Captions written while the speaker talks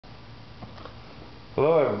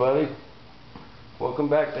Hello everybody, welcome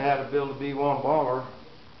back to How to Build a B-1 Bomber.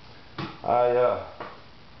 I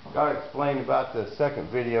got to explain about the second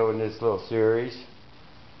video in this little series.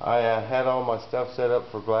 I had all my stuff set up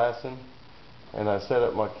for glassing, and I set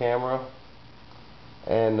up my camera,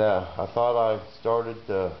 and I thought I started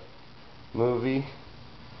the movie,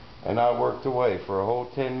 and I worked away for a whole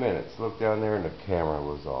 10 minutes. Looked down there and the camera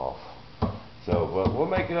was off. So, but we'll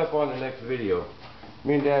make it up on the next video.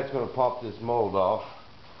 Me and Dad's going to pop this mold off.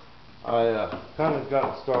 I kind of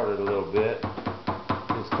got it started a little bit,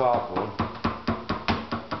 this top one.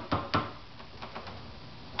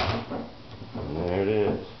 And there it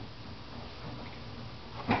is.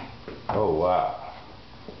 Oh wow.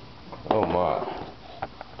 Oh my.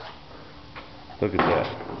 Look at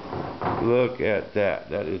that. Look at that.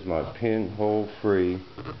 That is my pinhole free,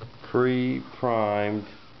 pre-primed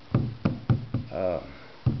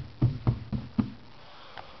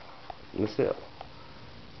nacelle.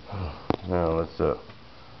 Now let's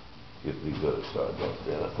get these other sides off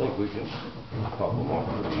there. I think we can pop them off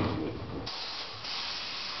pretty easily.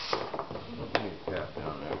 Let me tap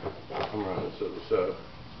down there. Come around this other side.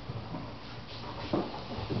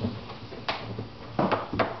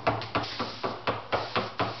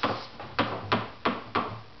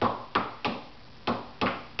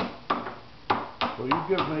 Well, you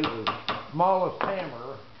give me the smallest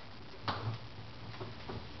hammer.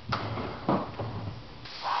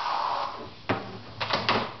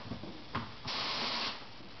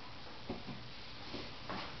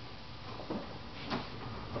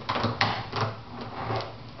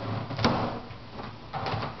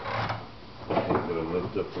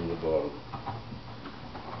 Lift up from the bottom.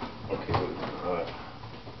 Okay, alright.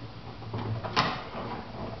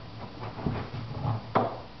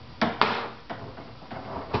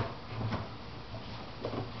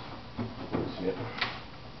 Let's see it.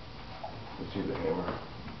 Let's see the hammer.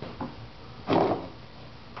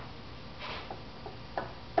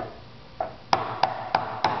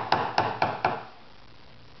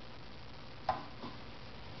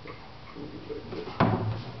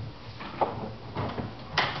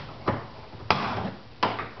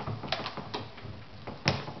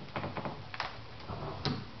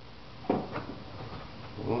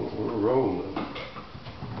 We're rolling.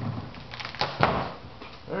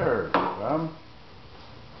 There it comes.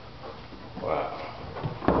 Wow.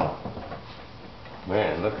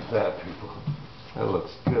 Man, look at that, people. That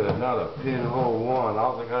looks good. Not a pinhole one.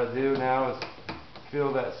 All I gotta do now is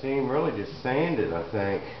fill that seam, really just sand it, I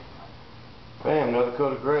think. Bam, another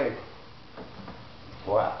coat of gray.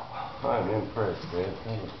 Wow. I'm impressed, man.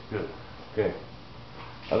 That looks good. Okay.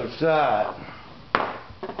 Other side.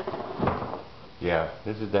 Yeah,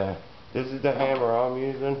 this is the hammer I'm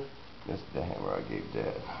using. This is the hammer I gave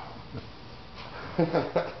Dad.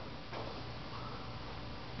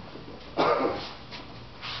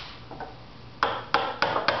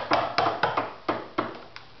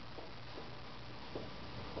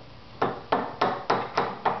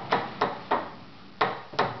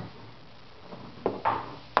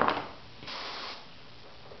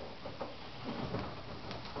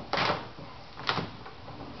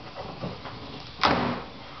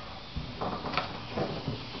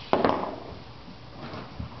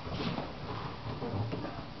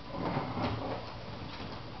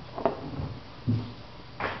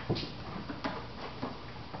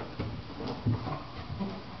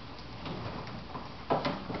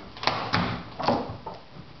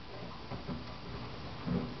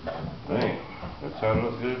 Dang, that sound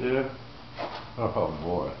looks good, dude. Oh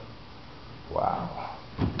boy. Wow.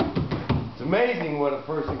 It's amazing what a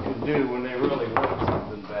person can do when they really want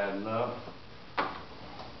something bad enough.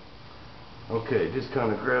 Okay, just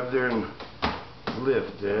kind of grab there and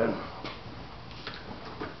lift, Dad.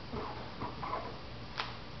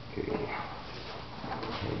 Okay.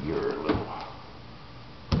 You're a little.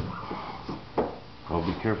 Oh,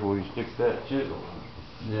 be careful where you stick that chisel.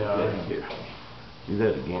 Yeah. Here. Do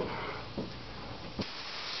that again.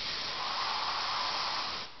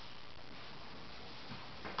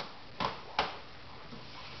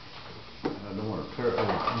 I don't want to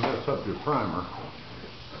mess up your primer.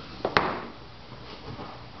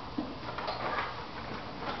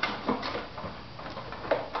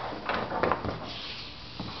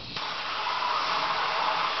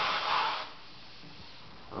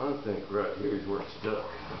 I think right here is where it's stuck.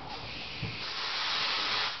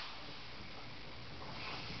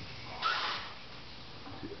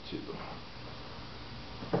 See that chisel.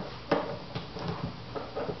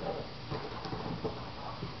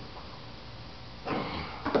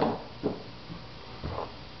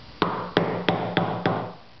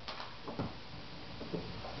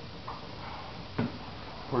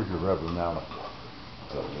 Where's your rubber mallet?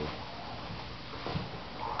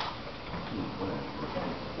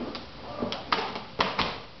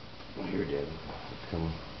 Here, Daddy. It's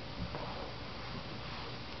coming.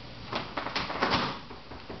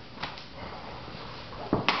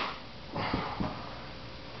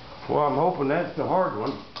 Well, I'm hoping that's the hard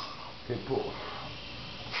one. Okay, pull.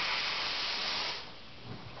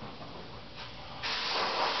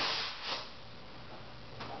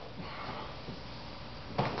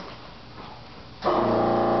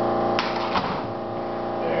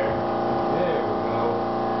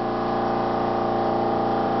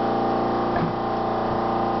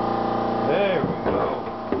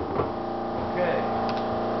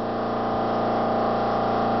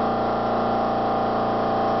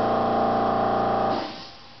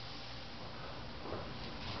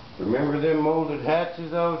 Remember them molded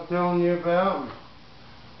hatches I was telling you about?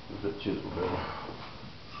 Where's that chisel better?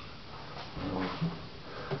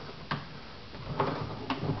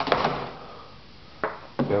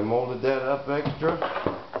 See, I molded that up extra.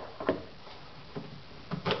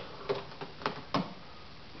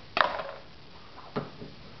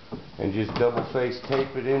 And just double face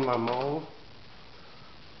tape it in my mold.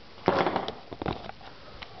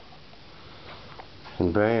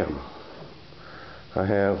 And bam, I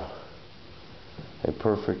have a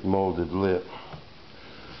perfect molded lip.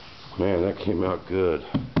 Man, that came out good.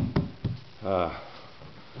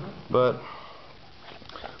 But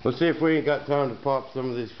let's see if we ain't got time to pop some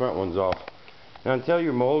of these front ones off. Now, until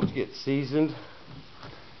your molds get seasoned,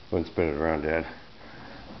 go and spin it around, Dad.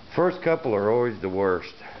 First couple are always the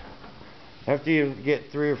worst. After you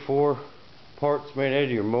get 3 or 4 parts made out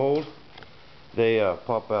of your mold, they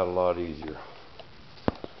pop out a lot easier.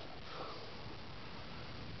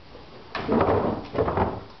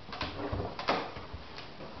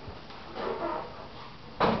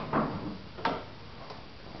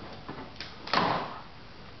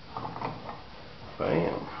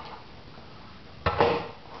 Bam.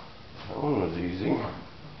 That one was easy.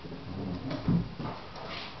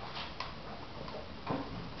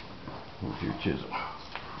 Here's your chisel.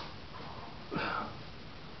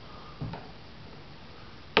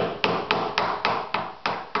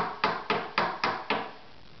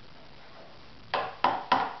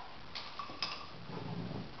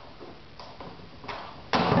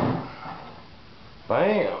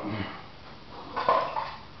 Bam.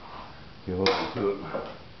 You hook it to it.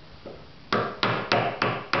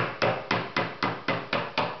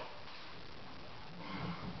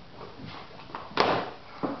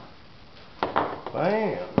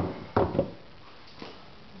 Bam.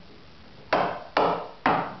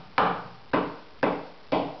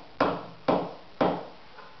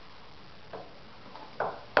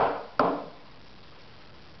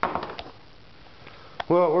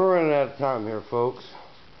 Well, we're running out of time here, folks.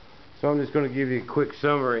 So I'm just going to give you a quick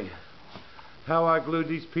summary. How I glued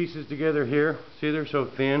these pieces together here. See, they're so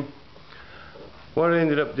thin. What I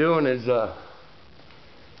ended up doing is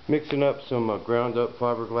mixing up some ground up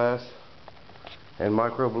fiberglass and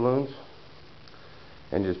micro balloons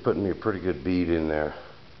and just putting me a pretty good bead in there.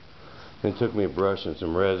 Then took me a brush and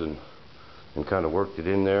some resin and kind of worked it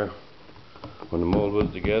in there when the mold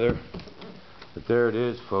was together. But there it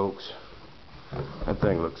is, folks. That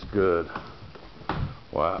thing looks good.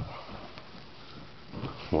 Wow.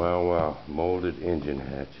 Wow, wow. Molded engine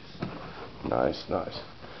hatches. Nice, nice.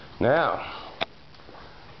 Now,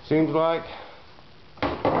 seems like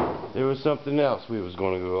there was something else we was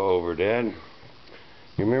going to go over, Dad.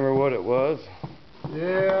 You remember what it was?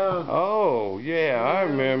 Yeah. Oh, yeah, I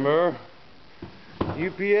remember.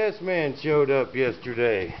 UPS man showed up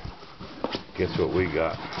yesterday. Guess what we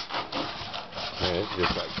got? Man, it's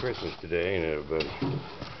just like Christmas today, ain't it, everybody?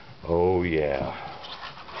 Oh, yeah.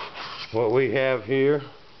 What we have here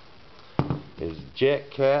is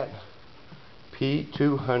JetCat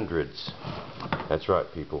P200s. That's right,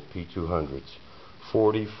 people, P200s.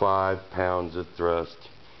 45 pounds of thrust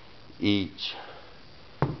each.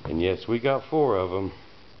 And yes, we got 4 of them.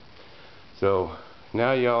 So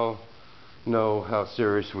now y'all know how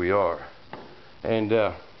serious we are.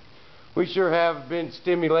 And we sure have been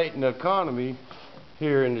stimulating the economy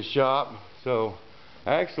here in the shop. So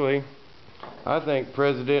actually, I think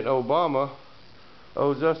President Obama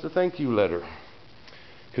owes us a thank you letter,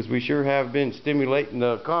 because we sure have been stimulating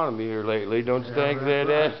the economy here lately, don't you think,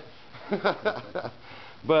 Dad? Right.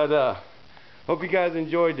 But hope you guys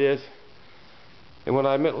enjoyed this. And when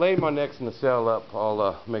I lay my next nacelle up,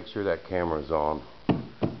 I'll make sure that camera's on.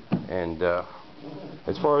 And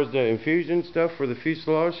as far as the infusion stuff for the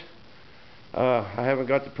fuselage, I haven't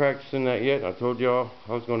got to practicing that yet. I told y'all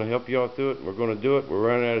I was going to help y'all through it. We're going to do it. We're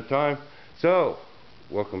running out of time. So,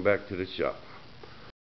 welcome back to the shop.